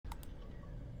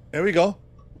There we go.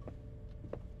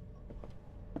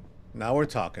 Now we're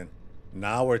talking.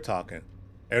 Now we're talking.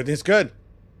 Everything's good.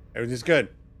 Everything's good.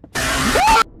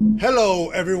 Hello,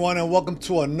 everyone, and welcome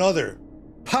to another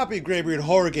Poppy Graybeard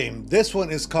horror game. This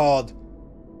one is called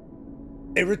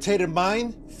Irritated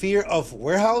Mind, Fear of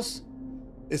Warehouse.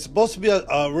 It's supposed to be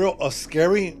a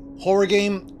scary horror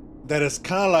game that is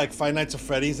kind of like Five Nights at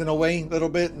Freddy's in a way, a little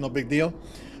bit, no big deal.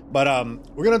 But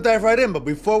we're gonna dive right in. But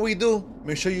before we do,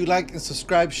 make sure you like and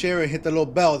subscribe, share, and hit the little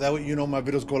bell. That way you know my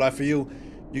videos go live for you.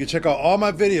 You can check out all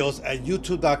my videos at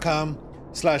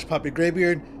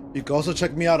youtube.com/PoppyGraybeard. You can also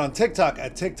check me out on TikTok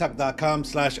at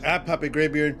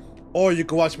tiktok.com/@PoppyGraybeard. Or you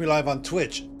can watch me live on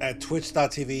Twitch at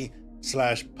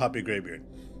twitch.tv/PoppyGraybeard.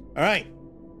 All right.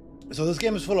 So this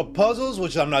game is full of puzzles,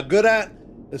 which I'm not good at.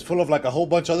 It's full of like a whole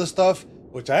bunch of other stuff,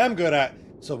 which I am good at.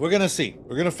 So we're gonna see.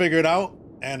 We're gonna figure it out,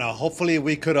 and hopefully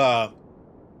we could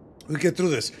get through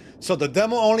this. So the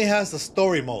demo only has the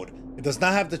story mode. It does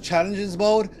not have the challenges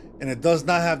mode, and it does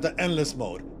not have the endless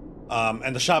mode,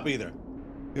 and the shop either.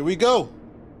 Here we go.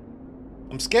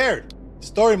 I'm scared.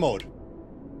 Story mode.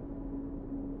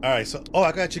 All right. So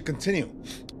I can actually continue.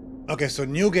 Okay. So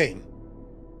new game.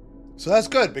 So that's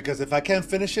good, because if I can't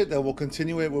finish it, then we'll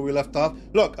continue it where we left off.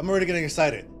 Look, I'm already getting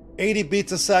excited. 80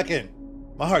 beats a second.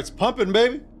 My heart's pumping,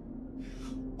 baby.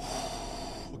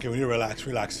 Okay, we need to relax,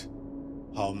 relax.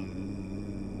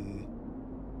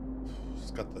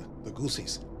 It's got the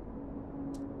goosies.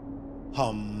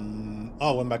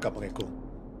 Oh, went back up. Okay, cool.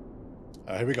 All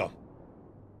right, here we go.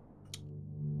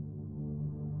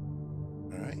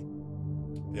 All right.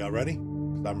 Y'all ready?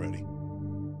 'Cause I'm ready.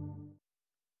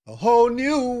 A whole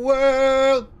new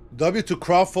world. W to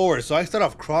crawl forward. So I start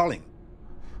off crawling.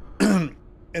 And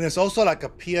it's also like a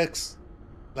PX,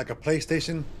 like a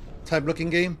PlayStation type looking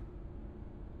game.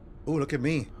 Oh, look at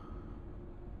me.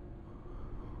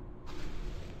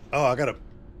 Oh, I gotta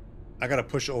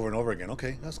push over and over again.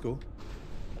 Okay, that's cool.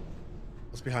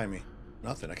 What's behind me?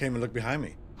 Nothing. I can't even look behind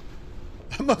me.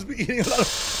 I must be eating a lot of...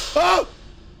 Oh!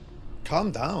 Calm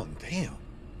down. Damn.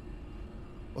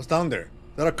 What's down there?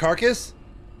 Is that a carcass?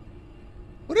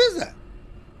 What is that?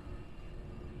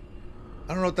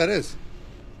 I don't know what that is.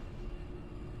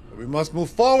 But we must move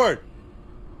forward.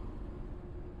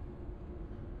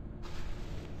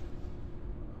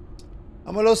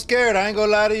 I'm a little scared. I ain't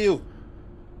gonna lie to you.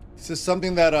 This is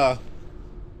something that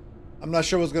I'm not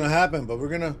sure what's gonna happen, but we're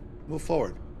gonna move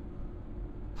forward.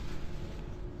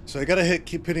 So you gotta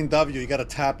keep hitting W. You gotta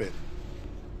tap it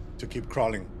to keep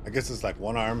crawling. I guess it's like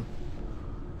one arm,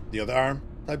 the other arm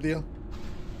type deal.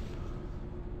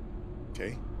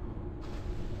 Okay.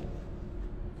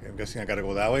 Okay, I'm guessing I gotta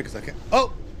go that way because I can't.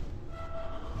 Oh!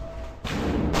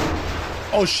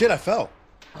 Oh shit, I fell.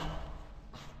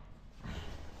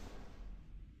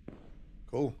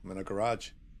 Cool, I'm in a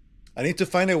garage. I need to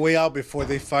find a way out before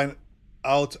they find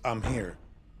out I'm here.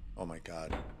 Oh my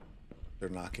god. They're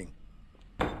knocking.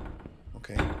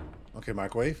 Okay. Okay,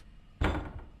 microwave.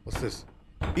 What's this?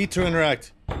 E to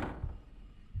interact.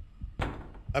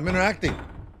 I'm interacting.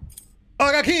 Oh,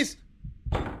 I got keys!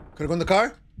 Could I go in the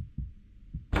car?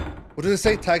 What does it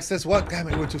say? Tag says what? Damn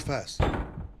it, we're too fast.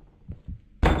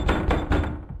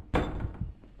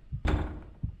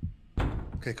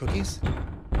 Okay, cookies.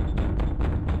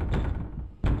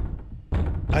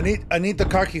 I need the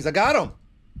car keys. I got them.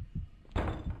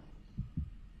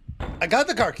 I got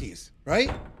the car keys, right?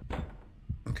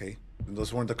 Okay,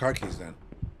 those weren't the car keys then.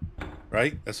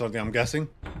 Right? That's something I'm guessing.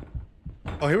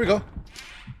 Oh, here we go.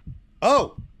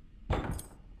 Oh!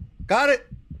 Got it!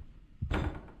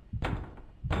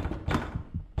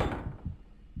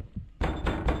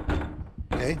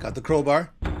 Okay, got the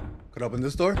crowbar. Could I open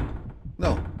this door?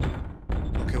 No.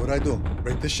 Okay, what do I do?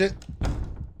 Break this shit?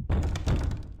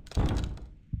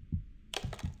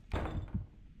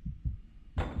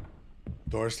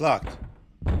 Door is locked.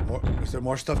 Is there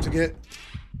more stuff to get?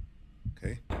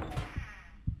 Okay.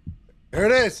 There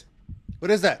it is!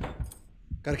 What is that?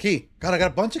 Got a key. God, I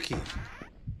got a bunch of keys.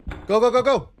 Go, go, go,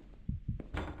 go!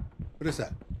 What is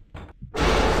that?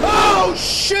 Oh,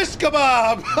 shish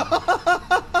kebab!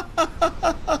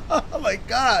 Oh my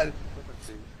god!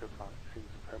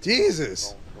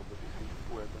 Jesus!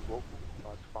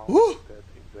 Woo!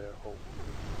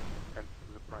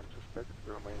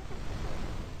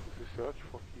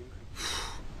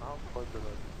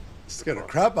 Scared the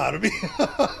crap out of me.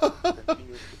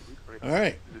 All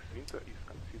right.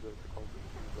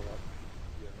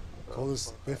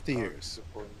 Coldest 50 years.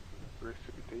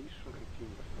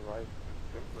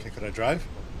 Okay, could I drive?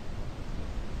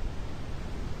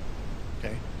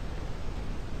 Okay.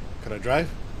 Could I drive?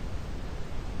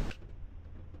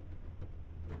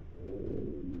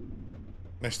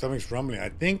 My stomach's rumbling. I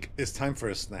think it's time for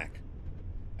a snack.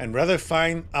 And rather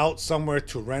find out somewhere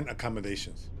to rent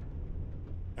accommodations.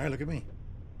 All right, look at me.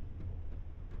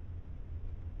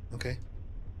 Okay.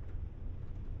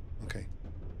 Okay.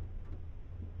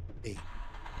 Hey.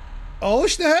 Oh,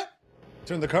 snap!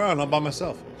 Turn the car on all by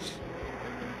myself.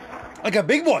 Like a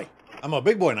big boy. I'm a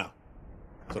big boy now.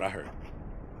 That's what I heard.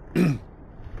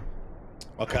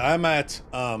 Okay, I'm at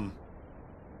to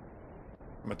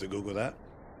Google that.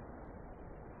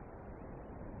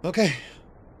 Okay.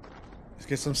 Let's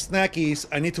get some snackies.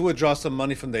 I need to withdraw some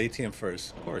money from the ATM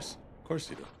first. Of course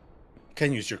you do. You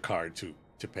can't use your card to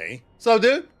pay. So,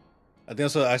 dude, I think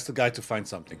also asked the guy to find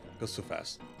something. It goes too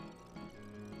fast.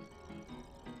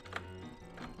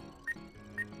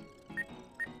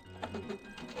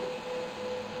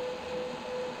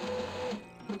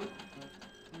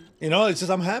 You know, it's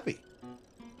just I'm happy.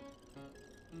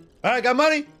 All right, got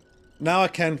money. Now I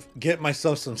can get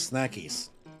myself some snackies.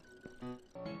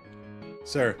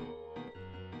 Sir.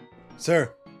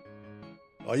 Sir.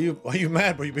 Are you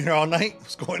mad? But you been here all night?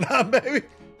 What's going on, baby?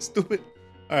 Stupid.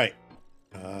 All right.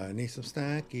 I need some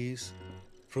snackies.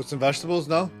 Fruits and vegetables?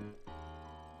 No?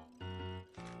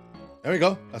 There we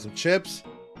go. Got some chips.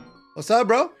 What's up,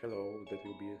 bro? Hello, that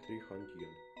will be 300 yen.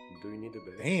 Do you need a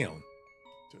bag? Damn.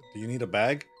 Do you need a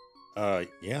bag?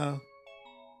 Yeah.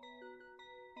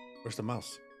 Where's the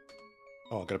mouse?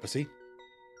 Oh, gotta proceed.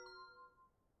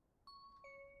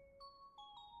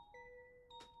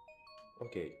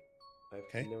 Okay.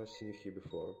 I've never seen you here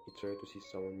before. It's rare to see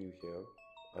someone new here.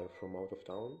 I'm from out of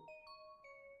town.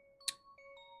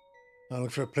 I'm looking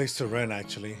for a place to rent,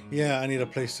 actually. Yeah, I need a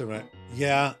place to rent.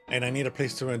 Yeah, and I need a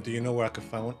place to rent. Do you know where I could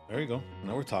find one? There you go.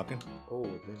 Now we're talking. Oh,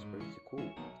 that's pretty cool.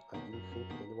 I didn't think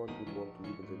anyone would want to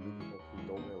live in the middle of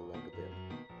nowhere like that.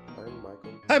 I'm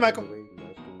Michael. Hi, Michael. By the way,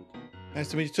 nice to meet you. Nice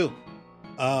to meet you, too.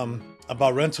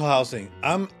 About rental housing.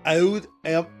 I'm out.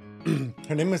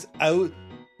 Her name is Out.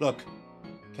 Look,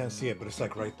 can't see it, but it's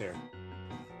like right there.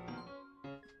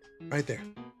 Right there.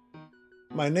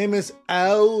 My name is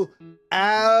Welda.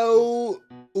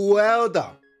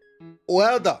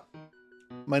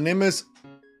 My name is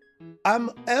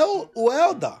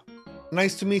Welda.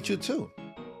 Nice to meet you too.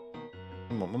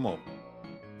 I'm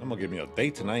gonna give me a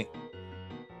date tonight.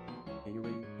 Anyway,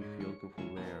 if you're looking for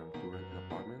where to rent an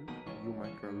apartment, you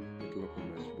might try looking at local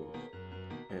vegetables.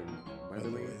 And by the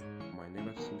way, my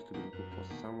neighbor seems to be looking for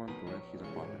someone to rent his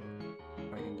apartment.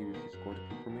 I can give you his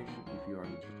contact information if you are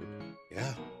interested.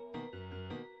 Yeah.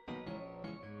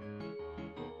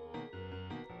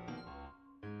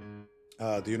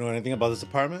 Do you know anything about this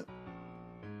apartment?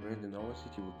 Rent in our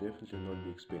city will definitely not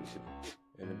be expensive.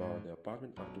 And about the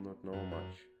apartment, I do not know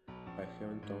much. I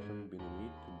haven't often been in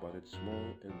it, but it's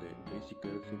small and the basic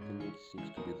everything you need seems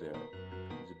to be there.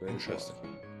 It's better to ask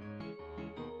him.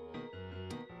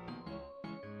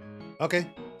 Okay,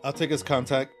 I'll take his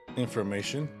contact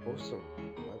information. Awesome.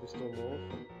 I visit more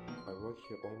often. I work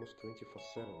here almost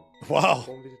 24/7. Wow.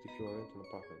 Come visit if you rent an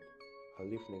apartment. I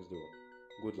live next door.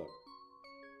 Good luck.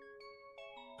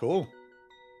 Cool.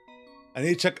 I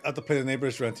need to check out the place the neighbor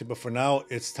is renting, but for now,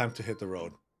 it's time to hit the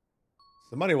road.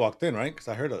 Somebody walked in, right? Because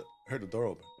I heard the door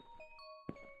open.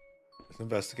 Let's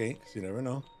investigate, because you never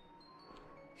know.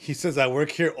 He says I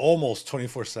work here almost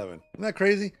 24/7. Isn't that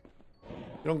crazy?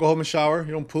 You don't go home and shower.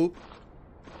 You don't poop.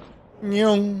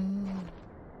 Nyong.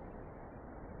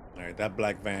 All right, that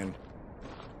black van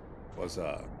was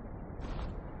Oh,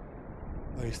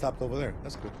 he stopped over there.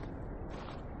 That's good.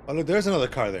 Oh, look, there's another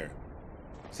car there.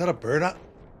 Is that a bird? What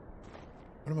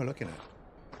am I looking at?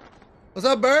 What's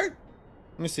up, bird?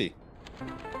 Let me see.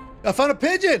 I found a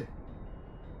pigeon.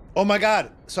 Oh my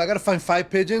God. So I gotta find 5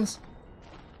 pigeons?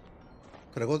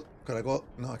 Could I go?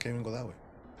 No, I can't even go that way.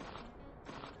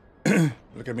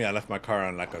 Look at me. I left my car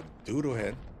on like a doodle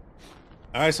head.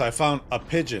 All right, so I found a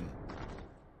pigeon.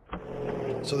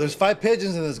 So there's 5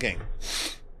 pigeons in this game.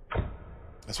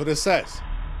 That's what it says.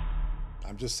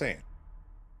 I'm just saying.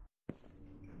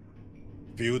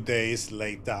 Few days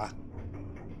later.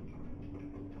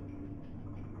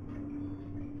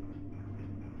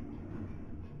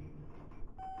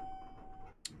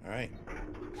 All right.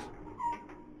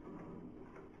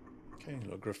 Okay,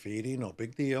 no graffiti, no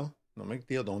big deal. No big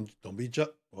deal. Don't be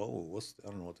Whoa, I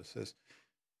don't know what this is.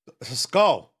 It's a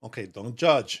skull. Okay, don't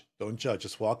judge. Don't judge.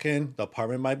 Just walk in. The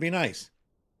apartment might be nice.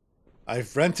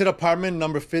 I've rented apartment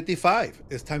number 55.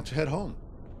 It's time to head home.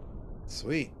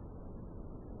 Sweet.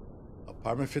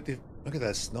 Apartment 50. Look at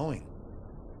that, it's snowing.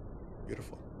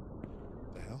 Beautiful.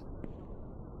 What the hell?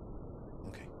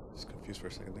 Okay, just confused for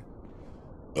a second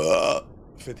there.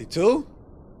 52?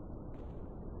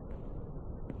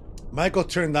 Michael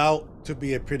turned out to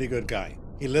be a pretty good guy.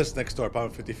 He lives next door,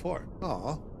 apartment 54.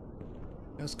 Aw.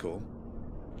 That's cool.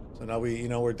 So now we, you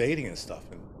know, we're dating and stuff.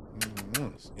 And,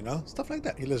 you know, stuff like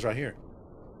that. He lives right here.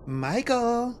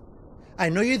 Michael. I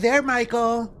know you're there,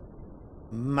 Michael.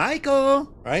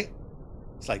 Michael. Right?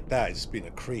 It's like that. He's just being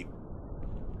a creep.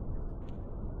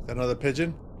 Is that another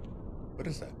pigeon? What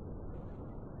is that?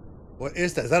 What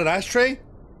is that? Is that an ashtray?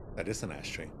 That is an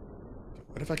ashtray.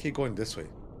 What if I keep going this way?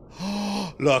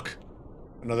 Look.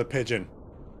 Another pigeon.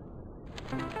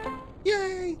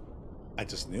 Yay! I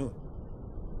just knew.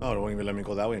 Oh, it won't even let me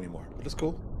go that way anymore. But it's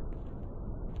cool.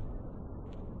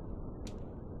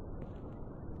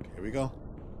 Okay, here we go.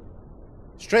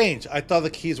 Strange. I thought the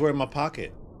keys were in my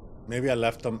pocket. Maybe I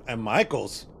left them at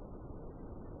Michael's.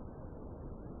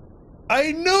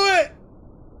 I knew it!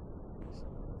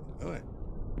 I knew it.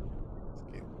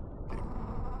 Okay.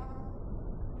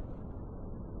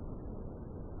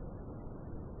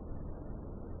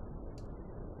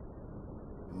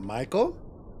 Michael?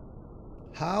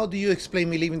 How do you explain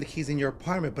me leaving the keys in your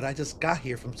apartment, but I just got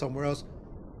here from somewhere else?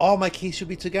 All my keys should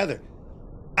be together.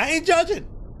 I ain't judging.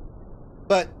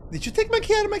 But did you take my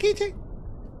key out of my keychain?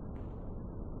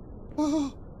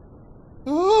 Oh.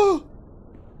 Oh.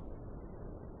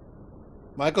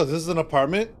 Michael, this is an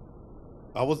apartment?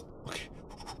 I was... Okay.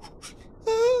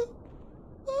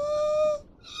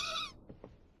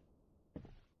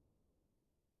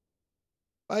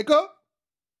 Michael?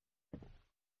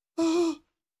 I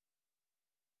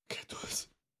can't do this.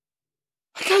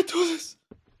 I can't do this.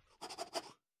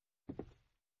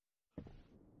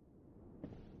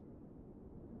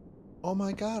 Oh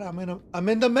my God, I'm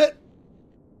in the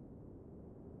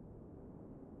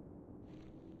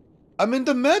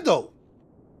meadow.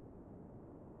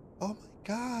 Oh my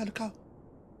God, look how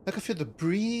I can feel the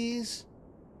breeze.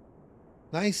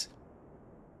 Nice.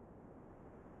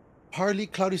 Partly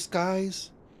cloudy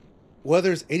skies.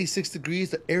 Weather is 86 degrees,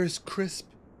 the air is crisp.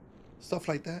 Stuff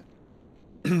like that.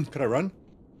 Could I run?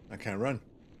 I can't run.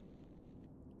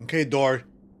 Okay, door.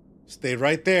 Stay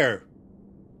right there.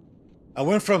 I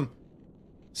went from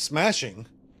smashing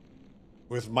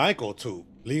with Michael to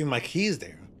leaving my keys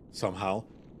there somehow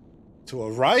to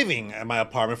arriving at my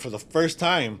apartment for the first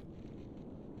time.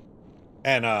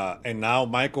 And now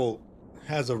Michael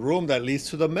has a room that leads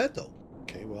to the meadow.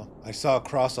 Okay, well, I saw a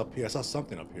cross up here. I saw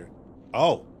something up here.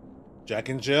 Oh, Jack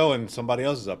and Jill and somebody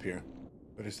else is up here.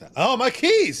 What is that? Oh, my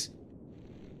keys!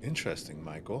 Interesting,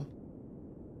 Michael.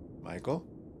 Michael?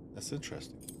 That's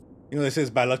interesting. You know, they say it's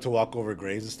bad luck to walk over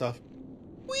graves and stuff.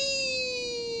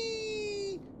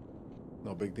 Whee!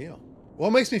 No big deal. What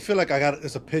makes me feel like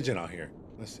there's a pigeon out here?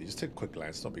 Let's see, just take a quick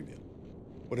glance. No big deal.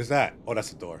 What is that? Oh,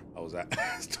 that's the door. How was that?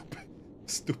 Stupid.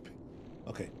 Stupid.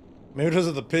 Okay. Maybe those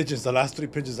are the pigeons, the last 3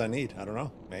 pigeons I need. I don't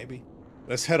know. Maybe.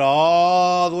 Let's head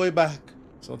all the way back.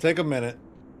 So it'll take a minute.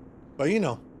 But you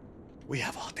know, we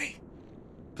have all day.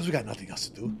 Because we got nothing else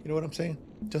to do. You know what I'm saying?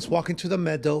 Just walk into the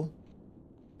meadow.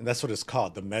 And that's what it's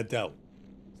called, the meadow.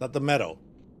 It's not the meadow.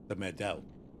 The meadow.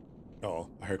 Oh,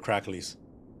 I heard cracklies.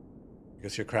 You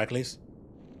guys hear cracklies?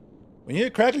 When you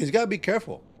hear cracklies, you gotta be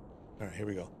careful. All right, here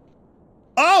we go.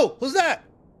 Oh, who's that?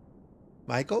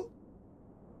 Michael?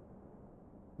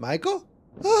 Michael?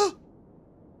 Oh!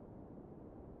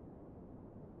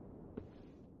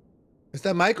 Is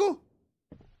that Michael?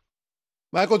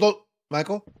 Michael, don't...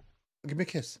 Michael? Give me a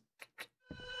kiss.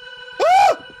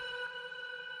 Ah!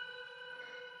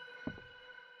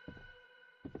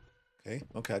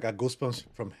 Okay, I got goosebumps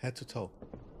from head to toe.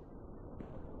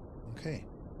 Okay.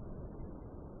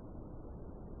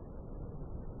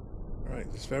 All right,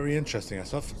 it's very interesting. I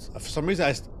saw, for some reason,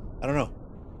 I don't know.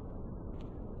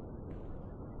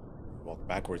 Walk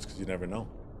backwards because you never know.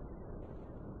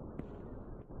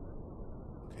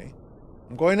 Okay.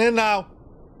 I'm going in now.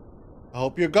 I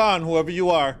hope you're gone, whoever you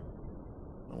are.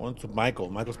 I went to Michael.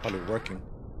 Michael's probably working.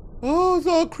 Oh, it's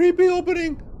all creepy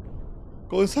opening.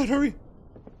 Go inside, hurry.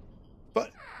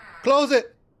 But close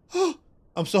it. Oh,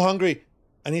 I'm so hungry.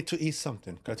 I need to eat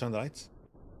something. Can I turn the lights?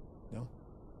 No.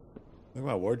 Look at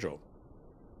my wardrobe.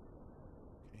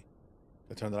 Okay.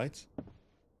 Can I turn the lights?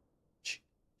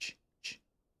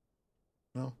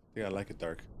 No, yeah, I like it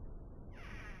dark.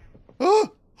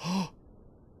 Oh!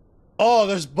 Oh,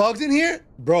 there's bugs in here?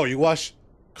 Bro, you wash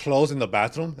clothes in the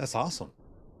bathroom? That's awesome.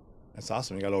 That's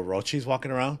awesome. You got little roaches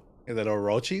walking around? You got little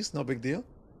roaches? No big deal.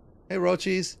 Hey,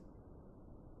 roaches.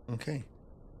 Okay.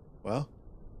 Well.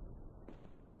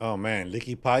 Oh, man.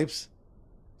 Leaky pipes?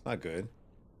 It's not good.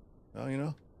 Well, you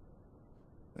know.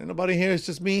 Ain't nobody here. It's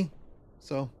just me.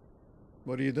 So,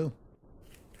 what do you do?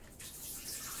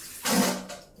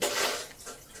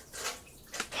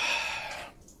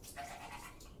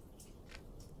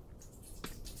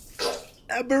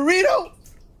 A burrito?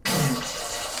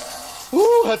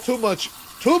 had too much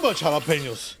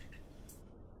jalapenos.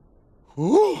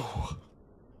 Whew. All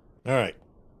right.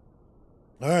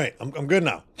 I'm good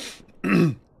now.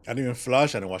 I didn't even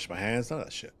flush. I didn't wash my hands. None of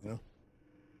that shit, you know?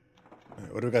 All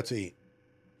right, what do we got to eat?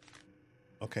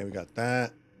 Okay, we got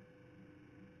that.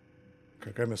 Can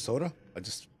I grab me a soda?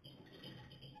 What's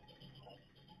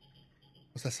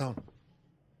that sound?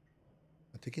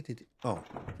 Oh,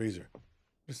 freezer.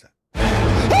 What is that?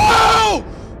 Oh!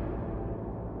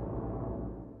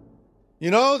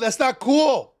 You know, that's not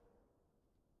cool.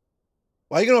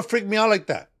 Why are you gonna freak me out like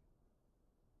that?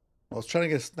 I was trying to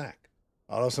get a snack.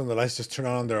 All of a sudden the lights just turn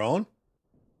on their own.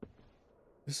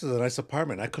 This is a nice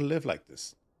apartment. I could live like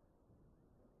this.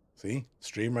 See?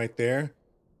 Stream right there.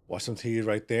 Watch some TV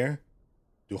right there.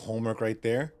 Do homework right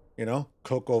there. You know?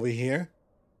 Cook over here.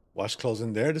 Wash clothes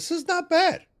in there. This is not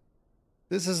bad.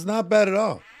 This is not bad at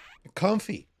all.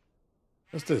 Comfy.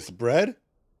 What's this? Bread?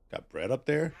 Got bread up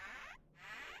there.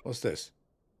 What's this?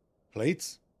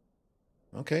 Plates?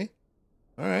 Okay.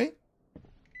 All right.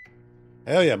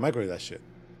 Hell yeah, microwave that shit.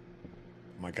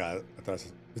 Oh my God. I thought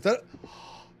is that...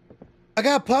 I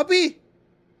got a puppy?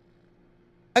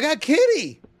 I got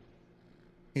kitty.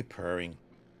 He purring.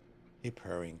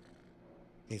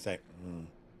 He's like,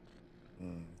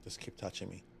 just keep touching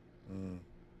me.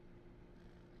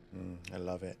 I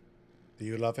love it. Do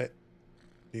you love it?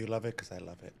 Do you love it? Because I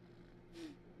love it.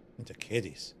 Into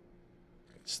kitties.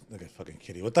 Look at fucking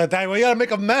kitty. What the damn? Well, you gotta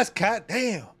make a mess, cat.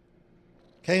 Damn.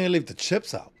 Can't even leave the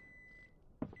chips out.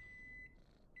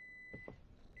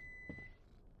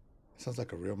 Sounds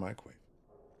like a real microwave.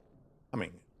 I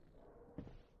mean,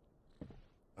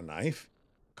 a knife?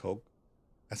 Coke?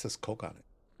 That says Coke on it.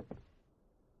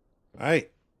 All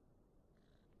right.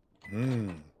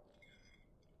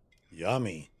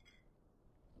 Yummy.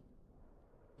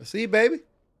 See, baby?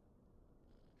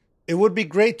 It would be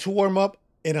great to warm up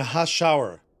in a hot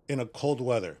shower in a cold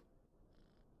weather.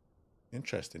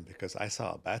 Interesting, because I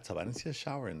saw a bathtub. I didn't see a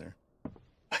shower in there.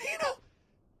 You know?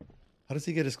 How does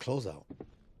he get his clothes out?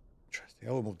 Interesting.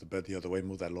 I would move the bed the other way,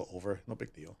 move that a little over. No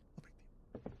big deal.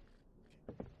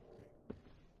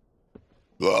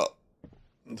 The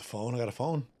phone. I got a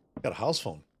phone. I got a house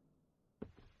phone.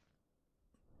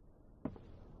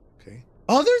 Okay.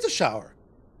 Oh, there's a shower.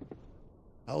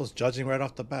 I was judging right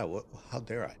off the bat. What? How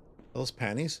dare I? Those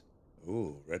panties?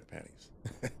 Ooh, red panties.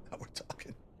 Now we're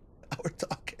talking.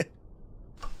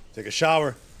 Take a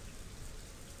shower.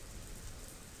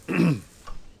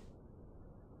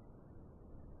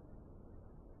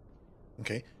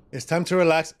 Okay. It's time to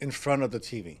relax in front of the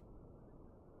TV.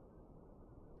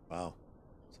 Wow.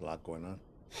 There's a lot going on.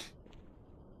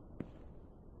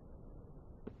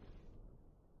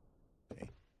 Okay.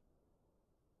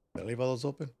 Did I leave all those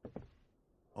open?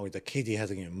 Oh, the kitty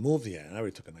hasn't even moved yet. And I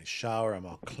already took a nice shower. I'm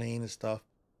all clean and stuff.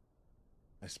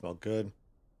 I smell good.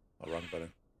 Oh, wrong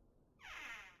button.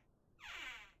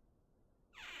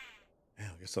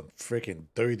 Damn, get some freaking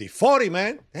 30-40,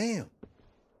 man. Damn.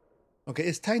 Okay,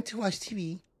 it's time to watch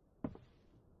TV.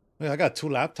 Wait, I got 2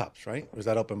 laptops, right? Or is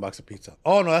that open box of pizza?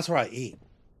 Oh, no, that's where I eat.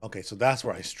 Okay, so that's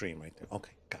where I stream right there.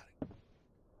 Okay, got it.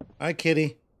 All right,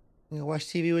 kitty. You gonna watch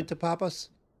TV with the papas?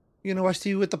 You gonna watch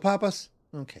TV with the papas?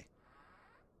 Okay.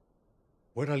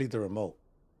 Where did I leave the remote?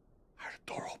 I heard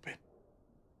the door open.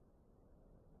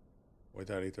 Where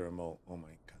did I leave the remote? Oh my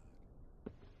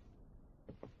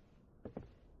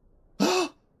God.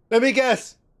 Let me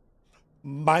guess.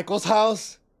 Michael's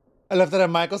house? I left it at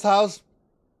Michael's house?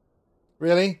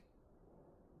 Really?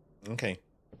 Okay.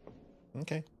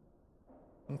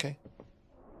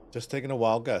 Just taking a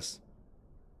wild guess.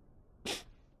 I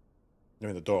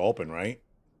mean, the door open, right?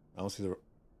 I don't see the...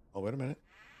 Oh, wait a minute.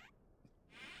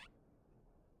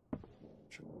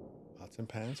 Pots and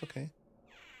pans, okay.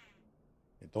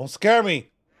 Don't scare me.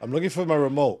 I'm looking for my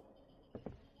remote.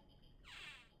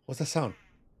 What's that sound?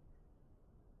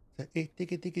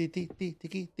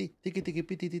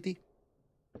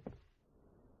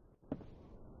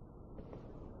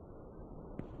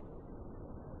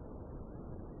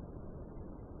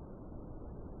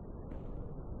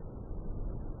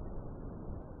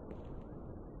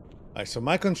 Alright, so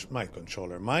my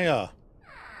controller,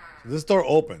 this door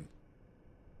opened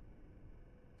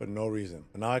for no reason,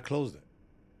 but now I closed it.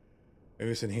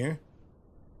 Maybe it's in here,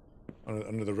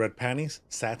 under the red panties,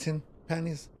 satin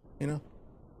panties. You know,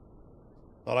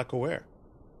 all I could wear.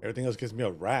 Everything else gives me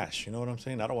a rash. You know what I'm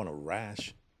saying? I don't want a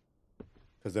rash,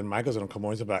 because then Michael's gonna come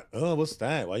over and be like, "Oh, what's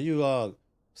that? Why you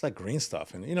it's like green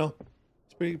stuff?" And you know,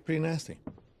 it's pretty nasty.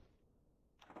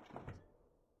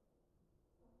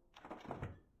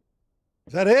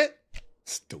 Is that it?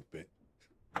 Stupid.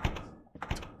 Oh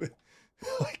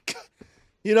my God.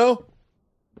 You know?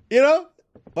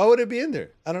 Why would it be in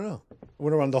there? I don't know. I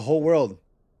went around the whole world.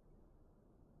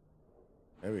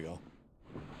 There we go.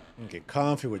 Get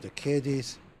comfy with the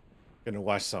kiddies. Gonna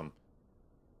watch some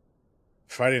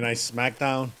Friday Night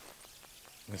SmackDown.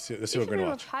 Let's see what we're gonna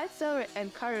watch. If you have high salary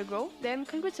and career growth, then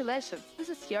congratulations, this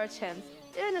is your chance.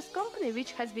 Irritated company,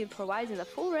 which has been providing a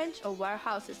full range of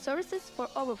warehouses services for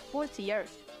over 40 years,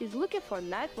 is looking for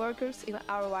night workers in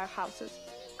our warehouses.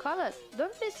 Call us.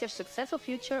 Don't miss your successful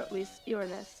future with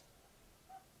Uranus.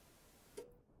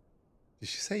 Did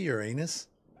she say Uranus?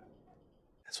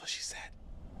 That's what she said.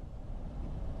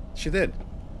 She did.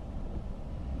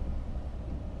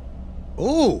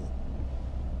 Ooh!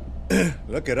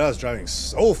 Look at us driving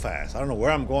so fast. I don't know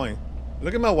where I'm going.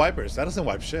 Look at my wipers. That doesn't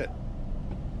wipe shit.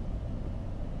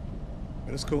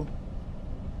 But it's cool.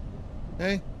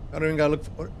 Hey, I don't even gotta look.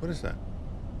 What is that?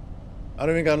 I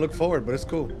don't even gotta look forward, but it's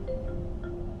cool.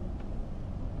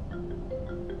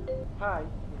 Hi,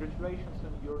 congratulations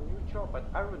on your new job at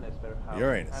Uranus warehouse.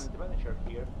 Uranus. I'm the manager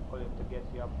here, calling to get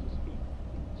you up to speed.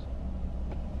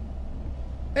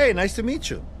 Hey, nice to meet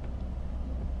you.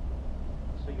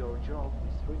 So your job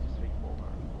is pretty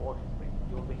straightforward. Obviously,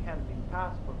 you'll be handling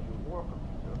tasks from your work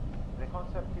computer. The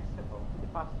concept is simple. The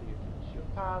faster you finish your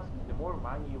task, the more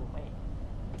money you'll make.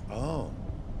 Oh.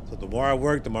 So the more I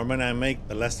work, the more money I make,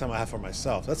 the less time I have for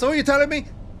myself. That's what you're telling me?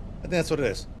 I think that's what it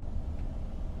is.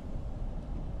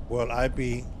 Will I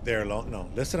be there alone? No.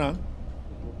 Listen on.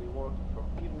 You'll be working from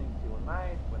evening till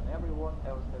night when everyone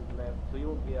else has left, so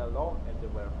you'll be alone at the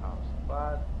warehouse.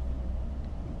 But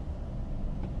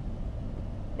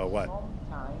what?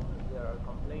 sometimes there are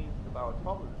complaints about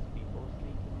homeless people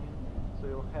sneaking in, so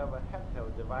you'll have a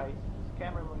handheld device with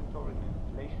camera monitoring and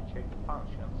ventilation checking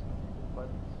functions. But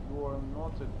you are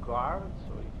not a guard,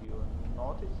 so if you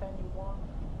notice anyone,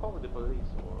 call the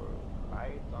police or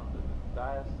hide under the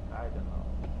desk, I don't know.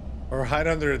 Or hide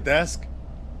under a desk?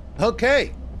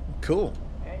 Okay. Cool.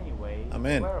 Anyway, I'm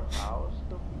the in. warehouse,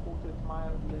 to put it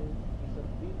mildly, is a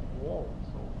bit walled,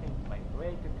 so things might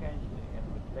break occasionally, and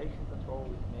ventilation control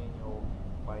is manual.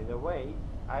 By the way,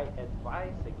 I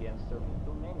advise against serving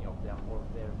too many of them, or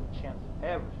there's a chance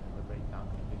everything will break down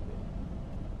completely.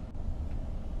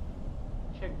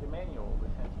 Check the manual we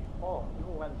sent you home. You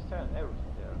will understand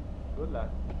everything there. Good luck.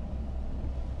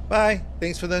 Bye.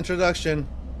 Thanks for the introduction.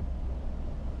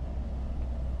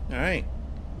 All right.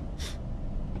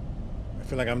 I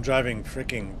feel like I'm driving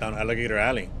freaking down Alligator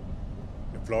Alley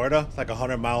in Florida. It's like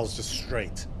 100 miles just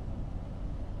straight.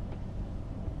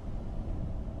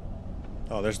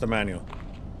 Oh, there's the manual.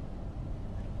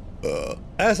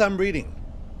 As I'm reading.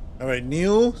 All right,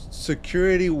 new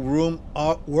security room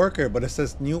worker, but it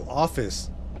says new office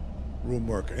room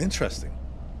worker. Interesting.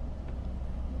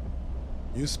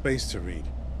 Use space to read.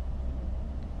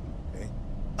 Okay.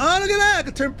 Oh, look at that! I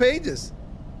can turn pages.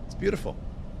 It's beautiful.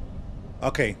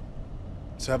 Okay.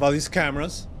 So I have all these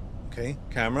cameras. Okay,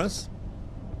 cameras.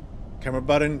 Camera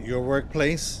button, your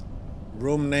workplace,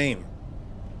 room name.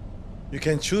 You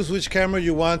can choose which camera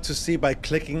you want to see by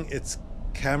clicking its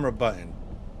camera button.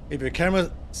 If your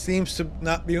camera seems to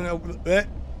not be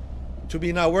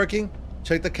not working,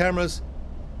 check the camera's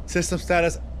system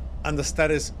status on the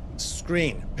status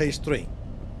screen, page 3.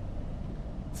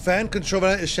 Fan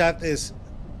control shaft is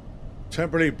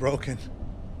temporarily broken,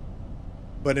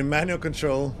 but in manual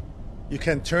control, you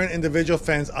can turn individual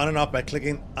fans on and off by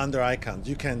clicking on their icons.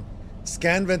 You can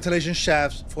scan ventilation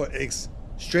shafts for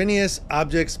extraneous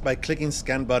objects by clicking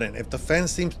scan button. If the fan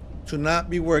seems to not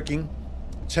be working,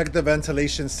 check the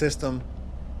ventilation system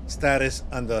status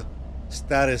on the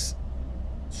status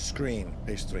screen,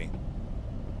 page 3.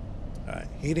 All right,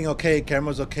 heating okay,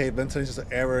 cameras okay, ventilation system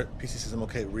error, PC system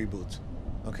okay, reboot.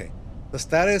 Okay, the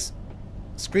status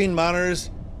screen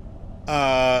monitors.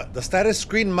 The status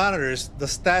screen monitors the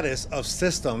status of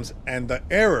systems and the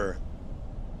error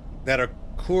that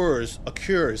occurs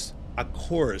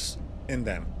in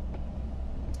them.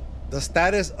 The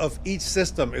status of each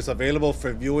system is available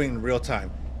for viewing in real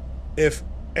time. If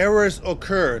errors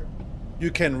occur,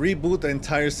 you can reboot the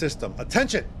entire system.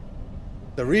 Attention!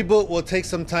 The reboot will take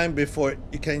some time before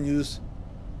you can use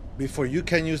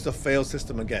the failed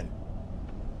system again.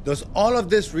 Does all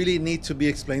of this really need to be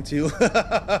explained to you?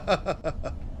 That's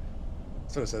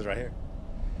what it says right here.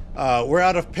 We're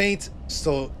out of paint,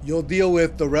 so you'll deal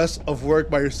with the rest of work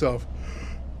by yourself.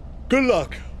 Good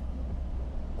luck.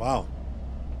 Wow.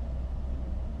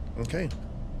 Okay.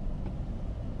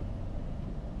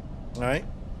 All right.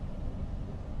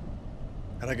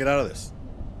 How'd I get out of this?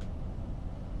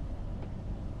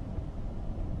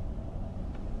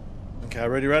 Okay, I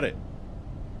already read it.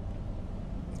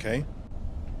 Okay.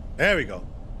 There we go.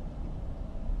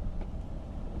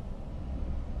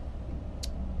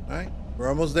 All right, we're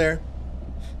almost there.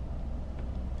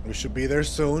 We should be there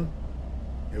soon.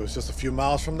 It was just a few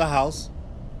miles from the house.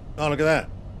 Oh, look at that.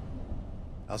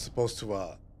 I was supposed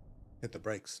to hit the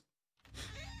brakes.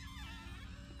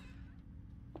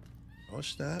 Oh,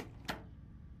 snap.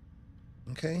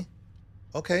 Okay.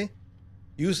 Okay.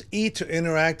 Use E to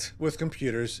interact with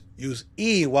computers. Use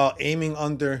E while aiming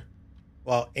under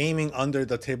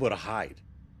the table to hide.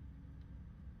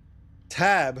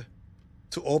 Tab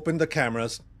to open the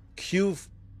cameras. Q.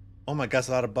 Oh my God, that's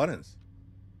a lot of buttons.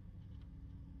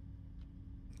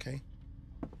 Okay.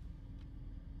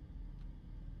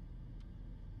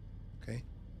 Okay.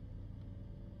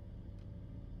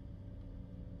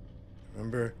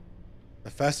 Remember, the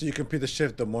faster you complete the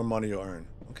shift, the more money you earn.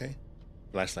 Okay.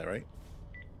 Flashlight, right?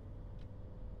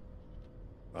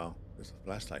 Wow, there's a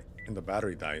flashlight. And the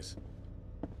battery dies.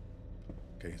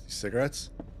 Okay,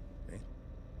 cigarettes. Okay.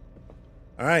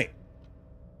 All right.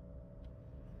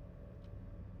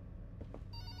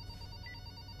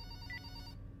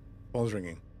 Phone's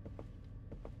ringing.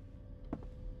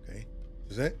 Okay.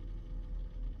 Is it?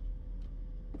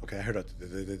 Okay, I heard that.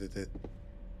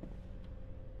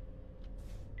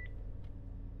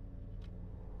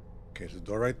 Okay, there's a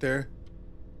door right there.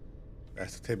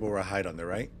 That's the table where I hide on there,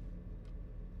 right?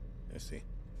 Let's see.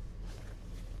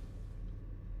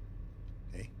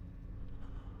 Okay.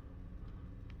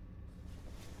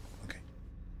 Okay.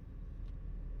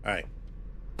 All right.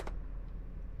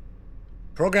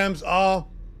 Programs all.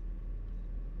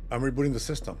 I'm rebooting the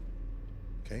system.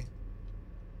 Okay.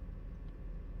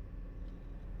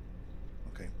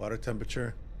 Okay. Water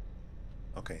temperature.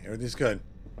 Okay. Everything's good.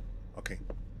 Okay.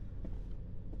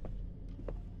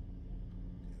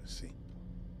 Let's see.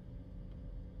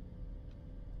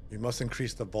 You must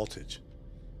increase the voltage.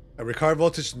 A required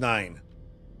voltage 9.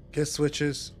 Get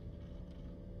switches.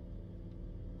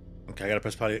 Okay, I gotta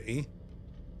press probably E.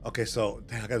 Okay, so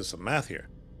dang, I gotta do some math here.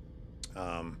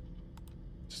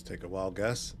 Just take a wild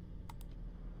guess.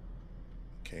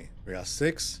 Okay, we got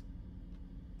 6.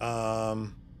 Look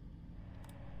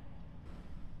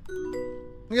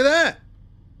at that.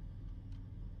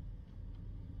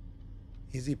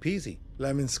 Easy peasy,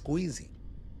 lemon squeezy.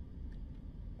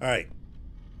 All right.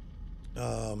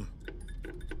 The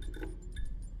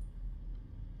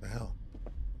hell?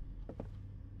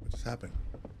 What just happened?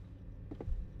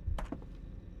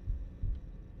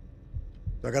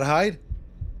 Do I gotta hide?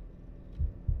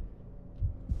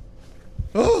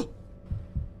 Oh!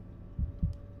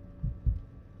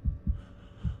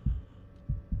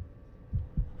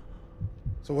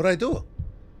 So what do I do?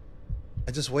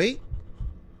 I just wait?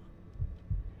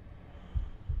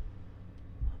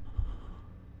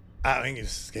 I mean,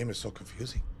 this game is so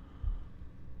confusing.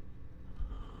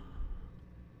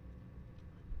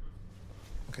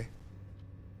 Okay.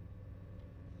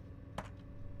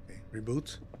 Okay,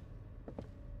 reboot.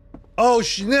 Oh,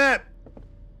 snap!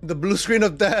 The blue screen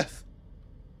of death.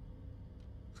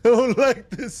 I don't like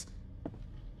this.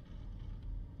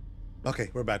 Okay,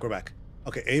 we're back, we're back.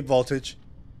 Okay, 8 voltage.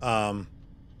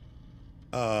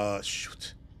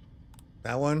 Shoot.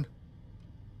 That one.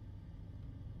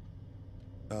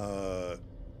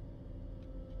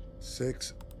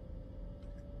 6.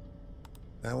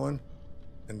 That one.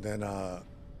 And then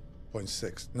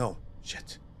 0.6. No.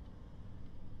 Shit.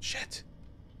 Shit.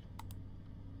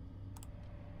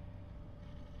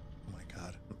 Oh my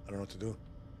God. I don't know what to do.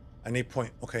 I need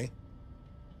point. Okay.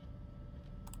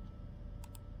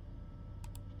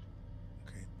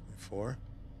 Okay. 0.4.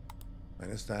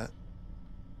 Minus that.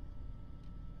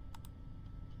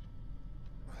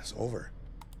 Oh, that's over.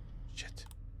 Shit.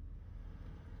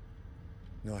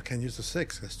 No, I can't use the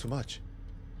 6. That's too much.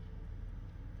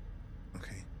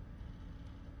 Okay.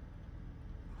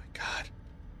 Oh my God.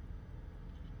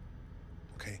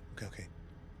 Okay, okay, okay.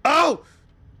 Oh!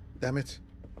 Damn it.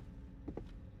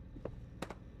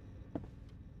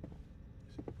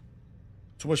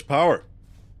 Too much power.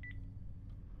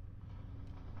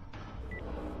 Oh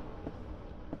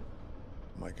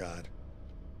my God.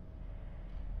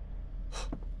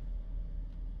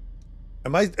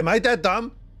 Am I that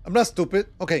dumb? I'm not stupid.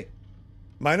 Okay.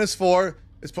 -4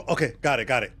 is okay, got it.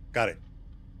 Got it.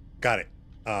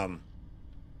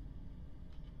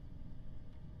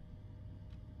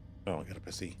 Oh, I gotta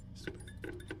press E.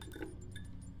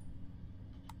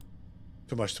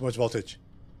 Too much voltage.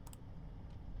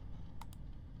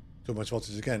 Too much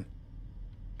voltage again.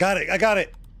 Got it, I got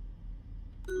it.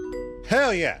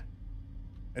 Hell yeah.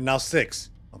 And now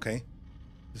 6. Okay.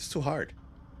 This is too hard.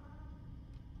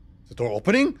 Is the door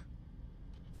opening?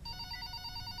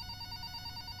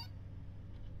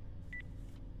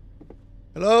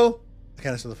 Hello? I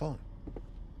can't answer the phone.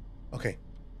 Okay.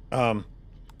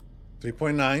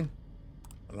 3.9.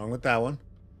 Along with that one.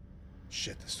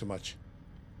 Shit, that's too much.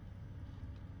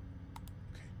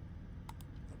 Okay.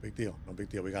 No big deal. No big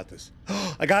deal. We got this.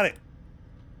 I got it.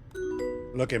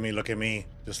 Look at me. Look at me.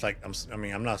 Just like, I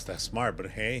mean, I'm not that smart, but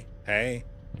hey,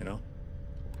 you know.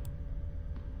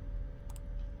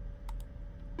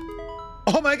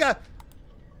 Oh my God.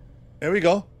 There we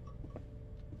go.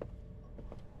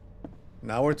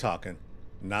 Now we're talking.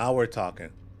 Now we're talking.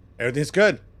 Everything's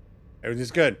good.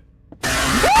 Everything's good.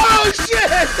 Oh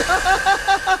shit!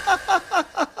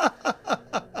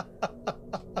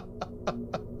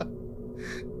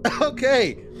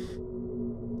 Okay.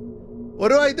 What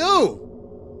do I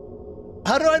do?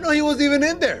 How do I know he was even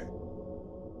in there?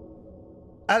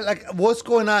 Like, what's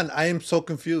going on? I am so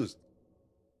confused.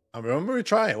 I remember we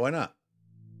try it. Why not?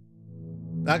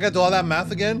 Now I gotta do all that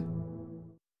math again?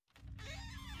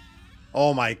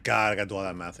 Oh my God, I gotta do all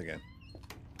that math again.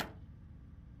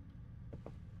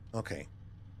 Okay.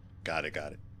 Got it,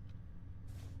 got it.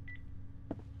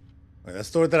 Okay, that's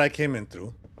the door that I came in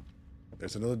through.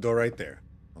 There's another door right there.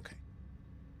 Okay.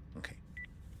 Okay.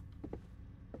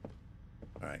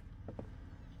 All right.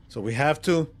 So we have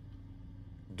to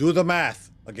do the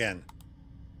math again.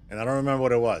 And I don't remember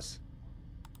what it was.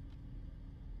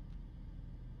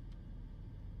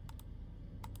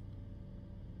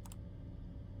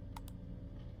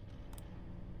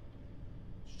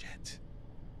 Shit.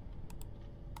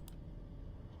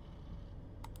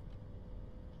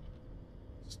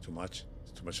 It's too much.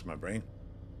 It's too much for my brain.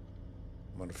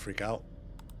 I'm gonna freak out.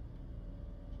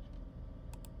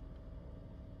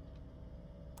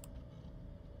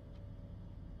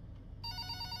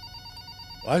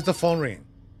 Why is the phone ringing?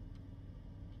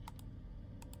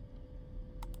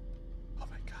 Oh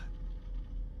my God.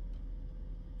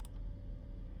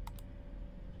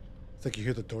 It's like you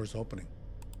hear the doors opening.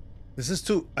 This is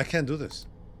too... I can't do this.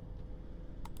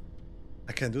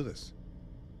 I can't do this.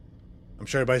 I'm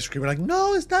sure everybody's screaming like,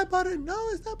 no, it's that button. No,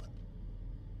 it's that button.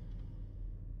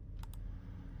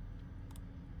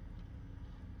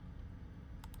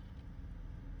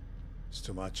 It's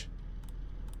too much.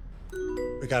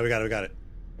 We got it.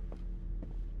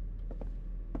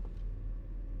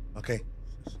 Okay.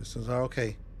 Systems are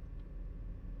okay.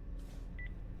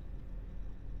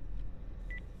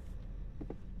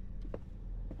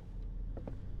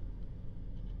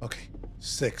 Okay.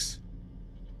 6.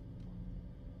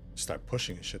 Start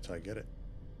pushing and shit till I get it.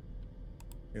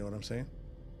 You know what I'm saying?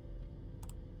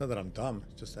 Not that I'm dumb.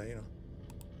 It's just that, you know.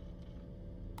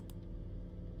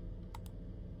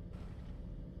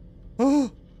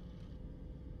 Oh!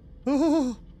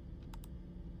 Oh!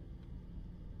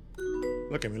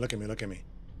 Look at me, look at me, look at me.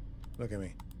 Look at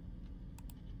me.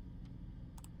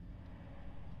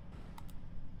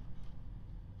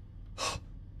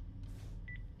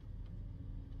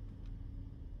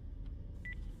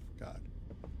 God.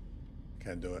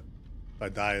 Can't do it. If I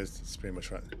die, it's pretty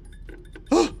much right.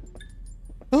 Oh!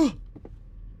 Oh!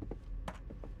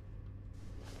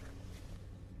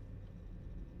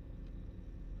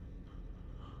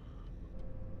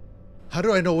 How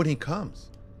do I know when he comes?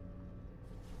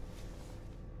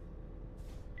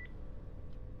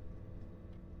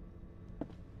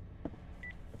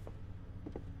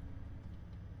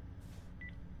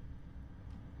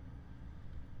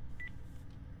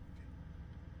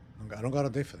 I don't got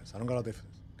all day for this. I don't got all day for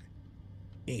this.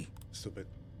 Okay. E. Stupid.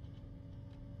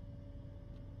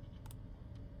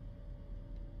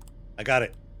 I got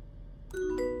it.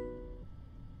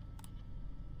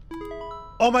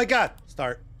 Oh my God!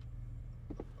 Start.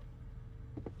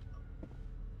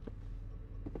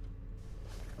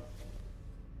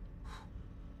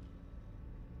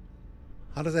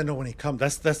 How does I know when he comes?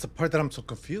 That's the part that I'm so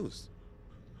confused.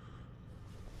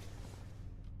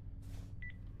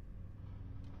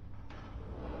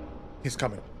 He's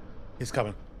coming. He's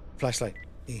coming. Flashlight.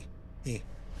 E.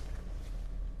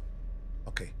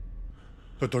 Okay.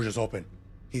 The door just open.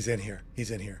 He's in here.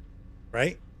 He's in here.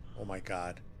 Right? Oh my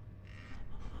God.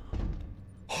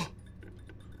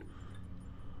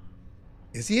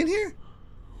 Is he in here?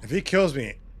 If he kills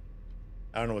me,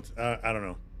 I don't know what. I don't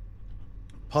know.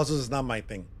 Puzzles is not my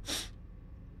thing.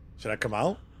 Should I come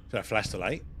out? Should I flash the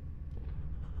light?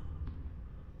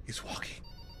 He's walking.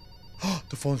 Oh,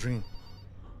 the phone's ringing.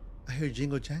 I hear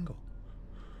jingle jangle.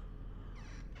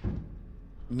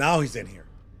 Now he's in here.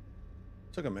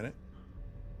 Took a minute.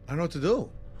 I don't know what to do.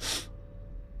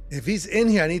 If he's in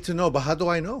here, I need to know, but how do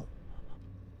I know?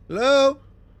 Hello?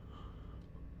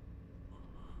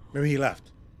 Maybe he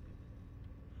left.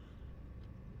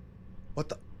 What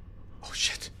the? Oh,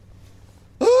 shit.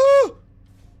 Oh!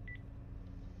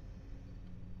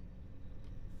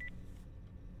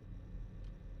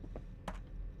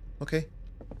 Okay.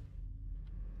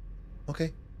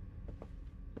 Okay.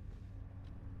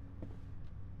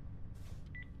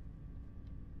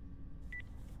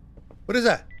 What is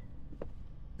that?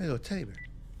 There's a little teddy bear.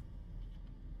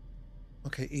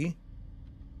 Okay, E.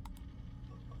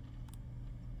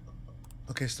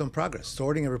 Okay, still in progress.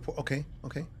 Sorting and report. Okay,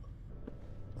 okay.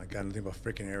 I got nothing but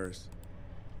freaking errors.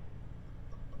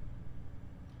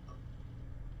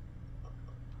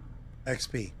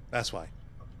 XP. That's why.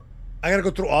 I gotta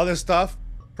go through all this stuff.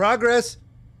 Progress.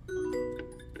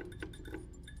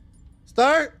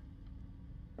 Start.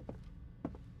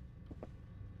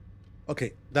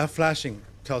 Okay, that flashing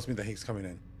tells me that he's coming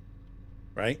in.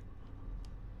 Right?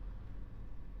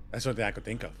 That's the only thing I could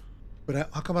think of. But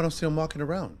how come I don't see him walking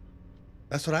around?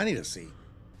 That's what I need to see.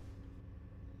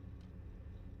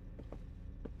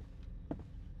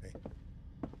 Okay.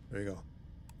 There we go.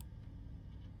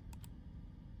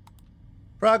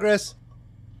 Progress.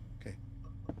 Okay.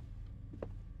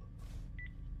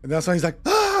 And that's why he's like,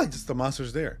 ah! Just the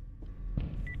monster's there.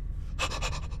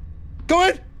 Go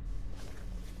in!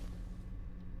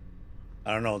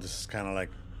 I don't know. This is kind of like,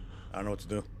 I don't know what to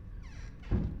do.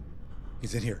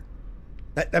 He's in here.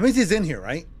 That means he's in here,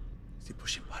 right? Is he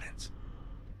pushing buttons?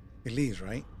 He leaves,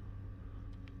 right?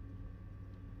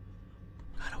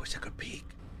 God, I wish I could peek.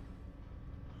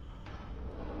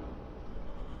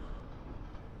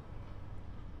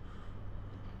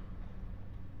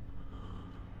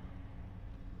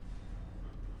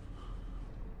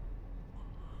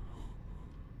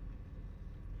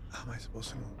 How am I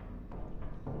supposed to know?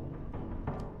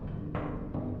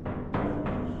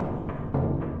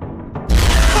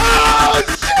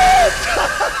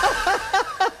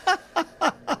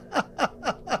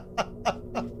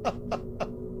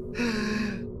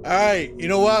 Alright, you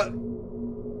know what?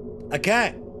 I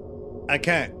can't.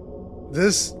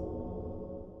 This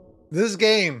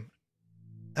game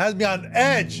has me on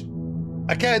edge.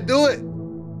 I can't do it.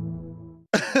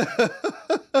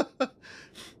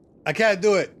 I can't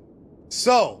do it.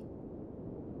 So,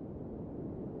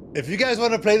 if you guys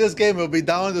want to play this game, it'll be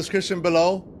down in the description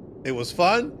below. It was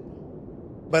fun,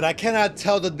 but I cannot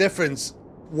tell the difference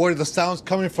where the sound's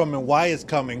coming from and why it's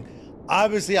coming.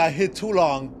 Obviously, I hid too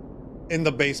long in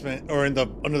the basement or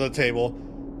under the table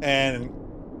and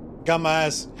got my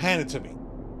ass handed to me.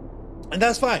 And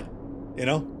that's fine, you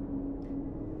know?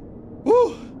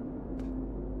 Woo!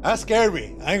 That scared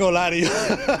me. I ain't gonna lie to you.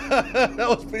 That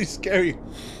was pretty scary.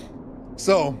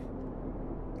 So,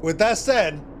 with that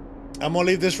said, I'm gonna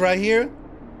leave this right here.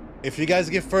 If you guys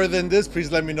get further in this,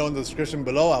 please let me know in the description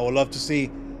below. I would love to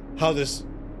see how this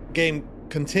game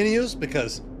continues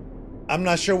because I'm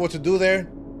not sure what to do there.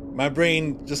 My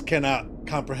brain just cannot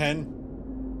comprehend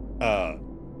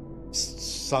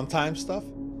sometimes stuff.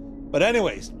 But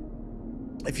anyways,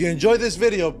 if you enjoyed this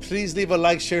video, please leave a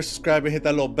like, share, subscribe, and hit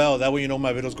that little bell. That way you know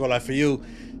my videos go live for you.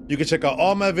 You can check out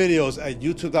all my videos at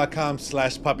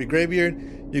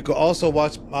youtube.com/poppygraybeard. You can also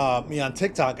watch me on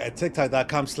TikTok at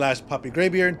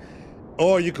tiktok.com/poppygraybeard.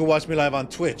 Or you can watch me live on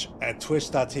Twitch at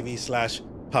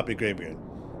twitch.tv/poppygraybeard.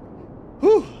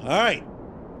 Whew, all right.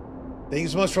 Thank you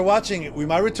so much for watching. We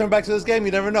might return back to this game.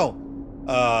 You never know.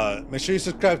 Make sure you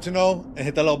subscribe to know and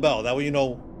hit that little bell. That way you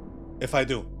know if I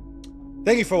do.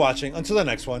 Thank you for watching. Until the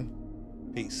next one.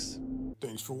 Peace.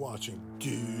 Thanks for watching,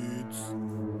 dudes.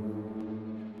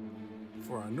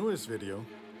 For our newest video,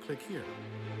 click here.